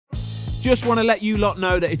Just want to let you lot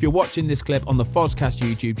know that if you're watching this clip on the Fozcast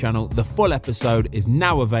YouTube channel, the full episode is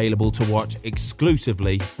now available to watch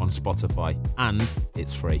exclusively on Spotify, and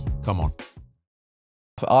it's free. Come on.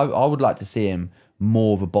 I would like to see him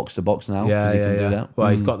more of a box-to-box now, because he can do that. Well,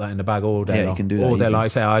 he's got that in the bag all day long. He can do that all day. easy. Like I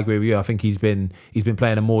say, I agree with you. I think he's been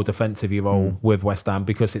playing a more defensive role with West Ham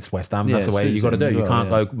because it's West Ham. That's the way you got to do. You can't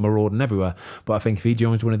go marauding everywhere. But I think if he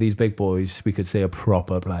joins one of these big boys, we could see a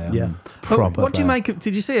proper player. Yeah, proper. What do you make of?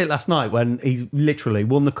 Did you see it last night when he's literally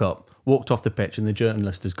won the cup, walked off the pitch, and the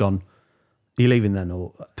journalist has gone, "Are you leaving then?"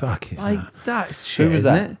 Or fuck it. That's shit. Who was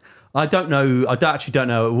isn't that? It? I don't know. I actually don't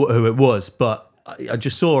know who it was, but I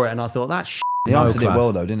just saw it and I thought that's shit. He answered it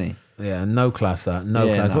well, though, didn't he? Yeah, no class that. No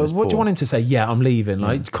class. No, what do you want him to say? Yeah, I'm leaving.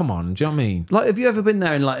 Like, come on. Do you know what I mean? Like, have you ever been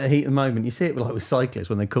there in like the heat of the moment? You see it like with cyclists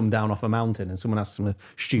when they come down off a mountain and someone asks them a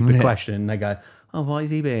stupid question and they go, "Oh, why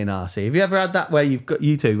is he being arsey?" Have you ever had that where you've got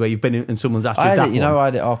you two where you've been in, and someone's asked you that? I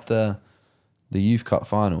had it after the Youth Cup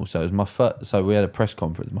final. So it was my first. So we had a press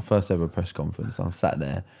conference, my first ever press conference. I sat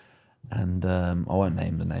there, and I won't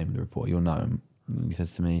name the name of the reporter. You'll know him. And he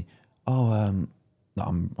says to me, "Oh,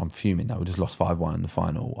 I'm fuming now. We just lost 5-1 in the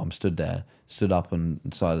final. I'm stood up on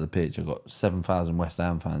the side of the pitch. I've got 7,000 West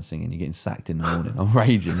Ham fans singing. You're getting sacked in the morning. I'm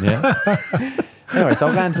raging, yeah." Anyway, so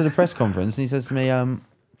I'm going to the press conference and he says to me,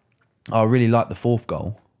 "I really like the fourth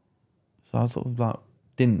goal." So I sort of like, it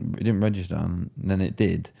didn't register, and then it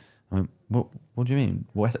did. I went, what do you mean?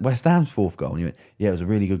 West Ham's fourth goal? And he went, "Yeah, it was a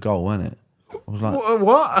really good goal, wasn't it?" I was like,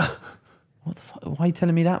 What? What the fuck? Why are you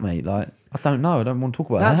telling me that, mate? Like, I don't know. I don't want to talk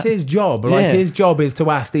about That's that. his job. Like his job is to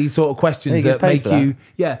ask these sort of questions that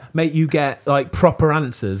make you get like proper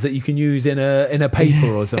answers that you can use in a paper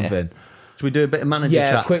or something. Should we do a bit of manager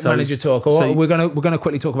chat? Yeah, quick manager talk. We're gonna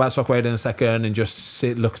quickly talk about Soccer Aid in a second and just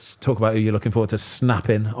talk about who you're looking forward to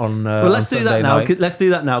snapping on. Well, let's do that now. Night. Let's do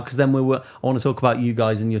that now because then I want to talk about you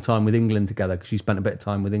guys and your time with England together because you spent a bit of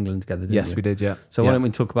time with England together, didn't you? Yes, we did. Yeah. So why don't we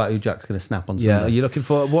talk about who Jack's going to snap on Sunday? Yeah. Are you looking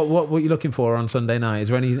for what are you looking for on Sunday night? Is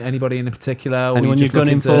there anybody in particular? Anyone you've gone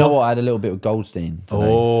in for? You know what? I had a little bit of Goldstein today.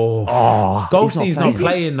 Oh, Goldstein's not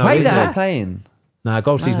playing though. He's not playing. Nah,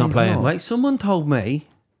 Goldstein's not playing. Wait, someone told me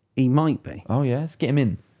he might be. Oh yeah, let's get him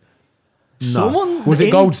in. Someone was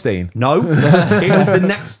it Goldstein? No, it was the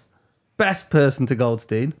next best person to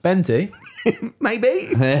Goldstein. Benty?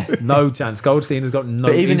 Maybe. No chance. Goldstein has got no.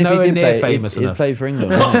 But even he's if he did near play, famous he'd enough. play for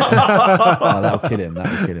England. That'll kill him.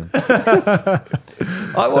 That'll kill him.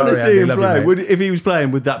 I want to see him play. You, if he was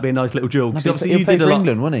playing, would that be a nice little duel? Because obviously you did did a for lot.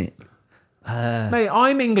 England, wouldn't he? Mate,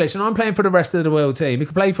 I'm English and I'm playing for the rest of the world team. He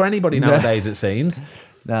can play for anybody nowadays, it seems.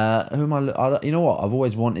 Who am I? You know what? I've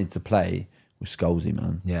always wanted to play with Scholesy,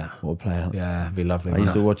 man. Yeah. What a player. Yeah, it'd be lovely. I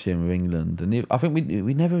used to watch him with England, and I think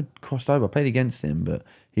we never crossed over. I played against him, but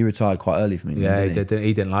he retired quite early from England. Yeah,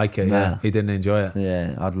 he didn't like it. Yeah, he didn't enjoy it.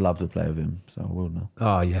 Yeah, I'd love to play with him, so I will now.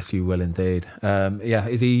 Oh yes, you will indeed. Yeah,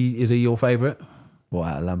 is he your favourite? What,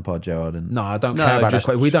 out of Lampard, Gerrard, and no, I don't care about that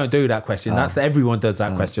question. We don't do that question. That's everyone does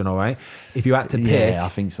that question. All right. If you had to pick, I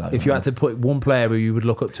think so. If you had to put one player who you would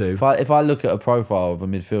look up to, if I look at a profile of a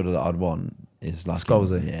midfielder that I'd want, it's like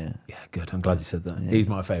Scholesy. Yeah, good. I'm glad you said that. Yeah. He's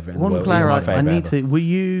my favourite. One player I need to. Were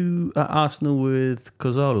you at Arsenal with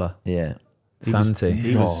Cazorla? Yeah, Santi.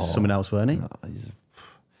 He was someone else, weren't he? No,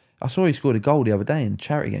 I saw he scored a goal the other day in a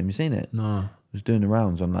charity game. You seen it? No. He was doing the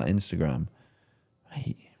rounds on like Instagram.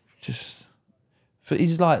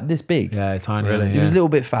 He's like this big. Yeah, tiny. Really? He was a little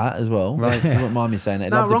bit fat as well. Right. You won't mind me saying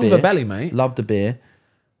that. No, wrong the belly, mate. Loved the beer.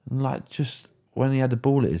 And like just when he had the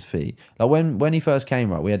ball at his feet. Like when he first came,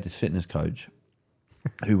 right, we had this fitness coach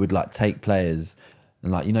who would like take players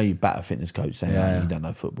and like, you know, you bat a fitness coach saying, you don't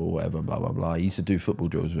know football, whatever, blah, blah, blah. He used to do football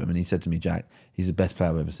drills with him and he said to me, "Jack, he's the best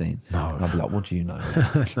player I've ever seen." No. And I'd be like, "What do you know?"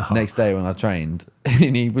 Next day when I trained,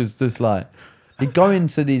 and he was just like, he'd go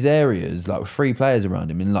into these areas like with 3 players around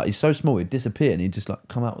him and like he's so small, he'd disappear and he'd just like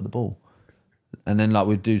come out with the ball. And then like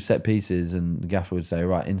we'd do set pieces and the gaffer would say,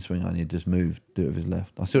 "Right, in swing," and he'd just move, do it with his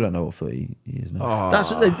left. I still don't know what foot he is now. That's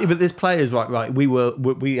but there's players right.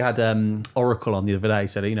 We had Oracle on the other day,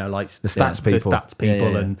 so you know, like the stats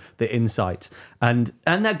people, and the insights, and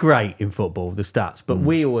they're great in football, the stats. But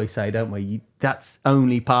we always say, don't we? That's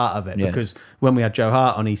only part of it because when we had Joe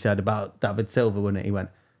Hart on, he said about David Silva, wasn't it? He went,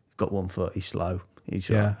 "He's got 1 foot, he's slow."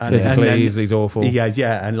 Physically, he's awful.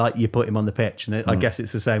 Yeah, and like you put him on the pitch, and I guess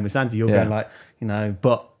it's the same with Santi. You're going like, you know,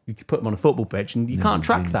 but you can put him on a football pitch, and you can't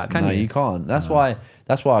track that, can you? No, you can't. That's why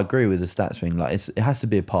I agree with the stats thing. Like it has to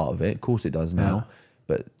be a part of it. Of course, it does now.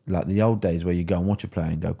 But like the old days where you go and watch a player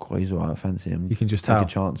and go, "Oh, he's all right, I fancy him." You can just take tell a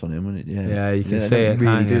chance on him, wouldn't it? Yeah, you can see they it. don't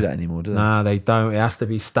really do that anymore, do they? Nah, they don't. It has to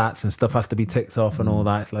be stats and stuff has to be ticked off and all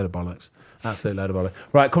that. It's a load of bollocks. Absolute load of bollocks.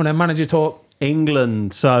 Right, come on then, manager talk.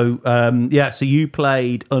 England. So, so you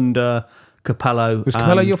played under Capello. Was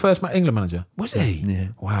Capello your first England manager? Was he? Yeah.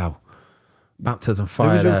 Wow. Baptism fire.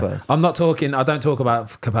 Who was your there. first? I don't talk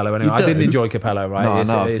about Capello anyway. I didn't enjoy Capello, right?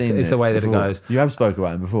 No, I've seen it's the way that before. it goes. You have spoken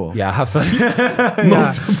about him before. Yeah, I have.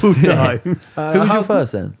 Multiple times. Who was your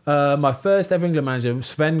first then? My first ever England manager,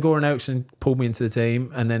 Sven Goran Eriksson, pulled me into the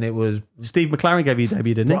team, and then it was Steve McLaren gave you a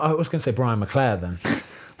debut, didn't he? I was going to say Brian McClare then.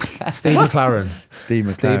 Steve McLaren. Steve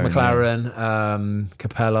McLaren.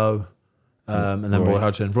 Capello, and then Roy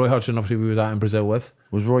Hodgson. Roy Hodgson, obviously, we was out in Brazil with.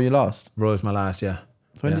 Was Roy your last? Roy was my last, yeah.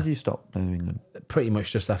 So when did you stop playing England? Pretty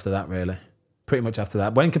much just after that, really. Pretty much after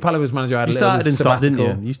that. When Capello was manager, I had you a little started and stopped, sabbatical.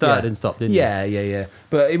 didn't you? You started and stopped, didn't you? Yeah.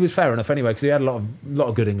 But it was fair enough anyway, because he had a lot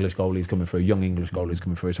of good English goalies coming through, young English goalies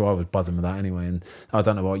coming through. So I was buzzing with that anyway. And I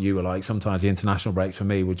don't know what you were like. Sometimes the international breaks for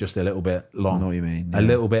me were just a little bit long. I know what you mean. Yeah. A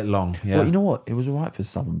little bit long. Yeah. Well, you know what? It was all right for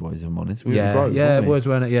Southern boys, if I'm honest. We were it was,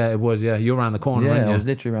 wasn't it? Yeah, it was. Yeah, you're around the corner. Yeah, weren't you? I was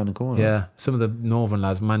literally around the corner. Yeah, some of the northern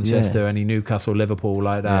lads, Manchester, any Newcastle, Liverpool,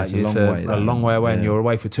 like that. Yeah, it's a long way away, and yeah. you're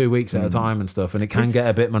away for 2 weeks at a time and stuff, and it can get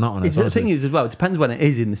a bit monotonous. The thing is, as well, it depends when it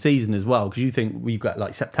is in the season as well, because you think we've got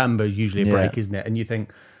like September is usually a break, isn't it? And you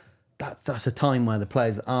think that's a time where the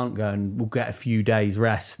players that aren't going will get a few days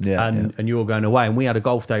rest, and you're going away. And we had a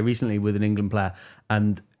golf day recently with an England player,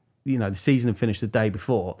 and you know the season had finished the day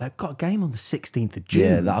before. They've got a game on the 16th of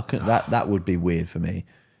June. Yeah, that would be weird for me.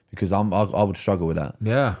 Because I would struggle with that.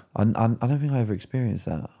 Yeah. I don't think I ever experienced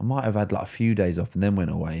that. I might have had like a few days off and then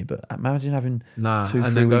went away, but imagine having 2-3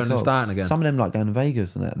 and then weeks going and off. starting again. Some of them like going to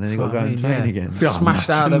Vegas and that, and then you got to go and train again. Smashed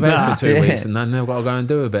out of bed for 2 weeks, and then they've got to go and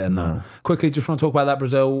do a bit in that. Quickly, just want to talk about that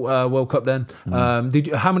Brazil World Cup then.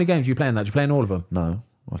 How many games did you play in that? Did you play in all of them? No.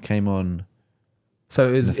 I came on...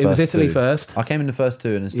 So it was Italy first? I came in the first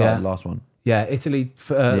two and then started the last one. Yeah, Italy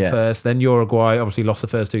first, then Uruguay, obviously lost the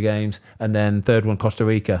first 2 games, and then third one, Costa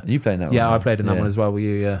Rica. You played in that one? Yeah, I played in that one as well with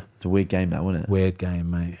you, yeah. It's a weird game, that, wasn't it? Weird game,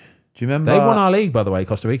 mate. Do you remember... They won our league, by the way,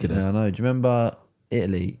 Costa Rica did. Yeah, I know. Do you remember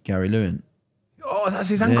Italy, Gary Lewin? Oh, that's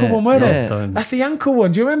his ankle one, wasn't it? That's the ankle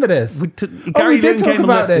one. Do you remember this? Gary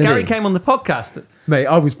came on the podcast. Mate,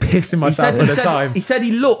 I was pissing myself at the time. He said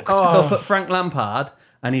he looked up at Frank Lampard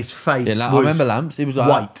and his face was I remember Lamps. He was like...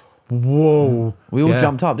 white. Whoa. We all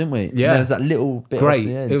jumped up, didn't we? Yeah. There's that little bit grate. Off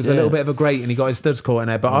the edge. It was a little bit of a grate and he got his studs caught in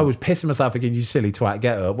there. But I was pissing myself thinking, you silly twat,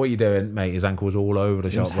 get up. What are you doing? Mate, his ankle was all over the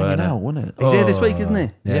shop, wasn't it? He's here this week, isn't he?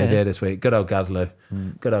 Yeah, he's here this week. Good old Gazlo.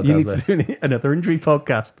 Good old You Gazlo. need to do another injury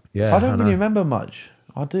podcast. Yeah, I don't really remember much.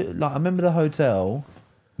 I remember the hotel.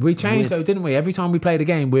 We changed though, didn't we? Every time we played a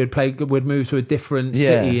game, we'd move to a different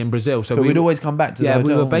city in Brazil. So we'd always come back to the hotel.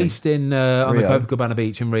 Yeah, we were based in on the Copacabana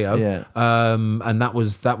beach in Rio. Yeah. And that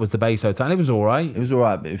was the base hotel. And it was all right. It was all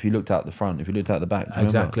right, but if you looked out the front, if you looked out the back,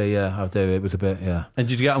 exactly. Yeah, I do. It was a bit. Yeah. And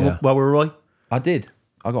did you get on well with Roy? I did.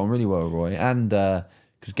 I got on really well with Roy, and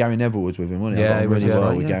because Gary Neville was with him, wasn't he? Yeah, I got on really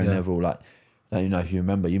well with Gary yeah. Neville. Like, I don't know if you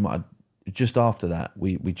remember, you might have. Just after that,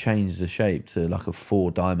 we changed the shape to like a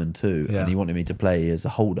 4 diamond 2, and he wanted me to play as a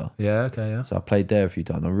holder. Yeah, okay, yeah. So I played there a few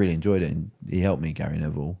times. I really enjoyed it, and he helped me, Gary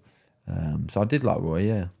Neville. So I did like Roy,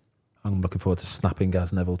 yeah. I'm looking forward to snapping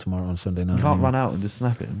Gaz Neville tomorrow on Sunday night. You can't run out and just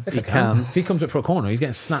snap him. He can. If he comes up for a corner, he's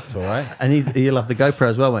getting snapped, all right? And he'll have the GoPro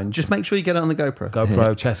as well, Wayne. Just make sure you get it on the GoPro.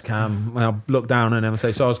 GoPro, chest cam. I'll look down and then say,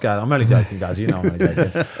 Fozcast. I'm only joking, guys. You know I'm only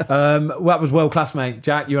joking. Well, that was world class, mate.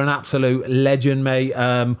 Jack, you're an absolute legend, mate.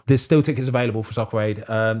 There's still tickets available for Soccer Aid.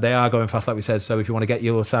 They are going fast, like we said. So if you want to get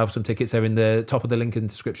yourself some tickets, they're in the top of the link in the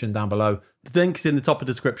description down below. The link is in the top of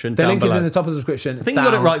the description. The link is in the top of the description. I think you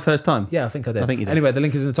got it right first time. Yeah, I think I did. I think you did. Anyway, the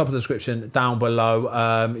link is in the top of the description down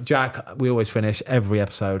below. Jack, we always finish every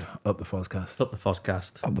episode up the Fozcast. Up the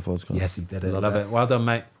Fozcast. Up the Fozcast. Yes, you did it. Love it. Well done,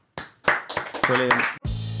 mate. Brilliant.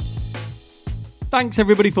 Thanks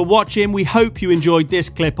everybody for watching. We hope you enjoyed this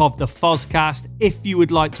clip of the Fozcast. If you would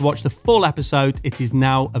like to watch the full episode, it is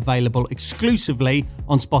now available exclusively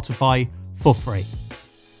on Spotify for free.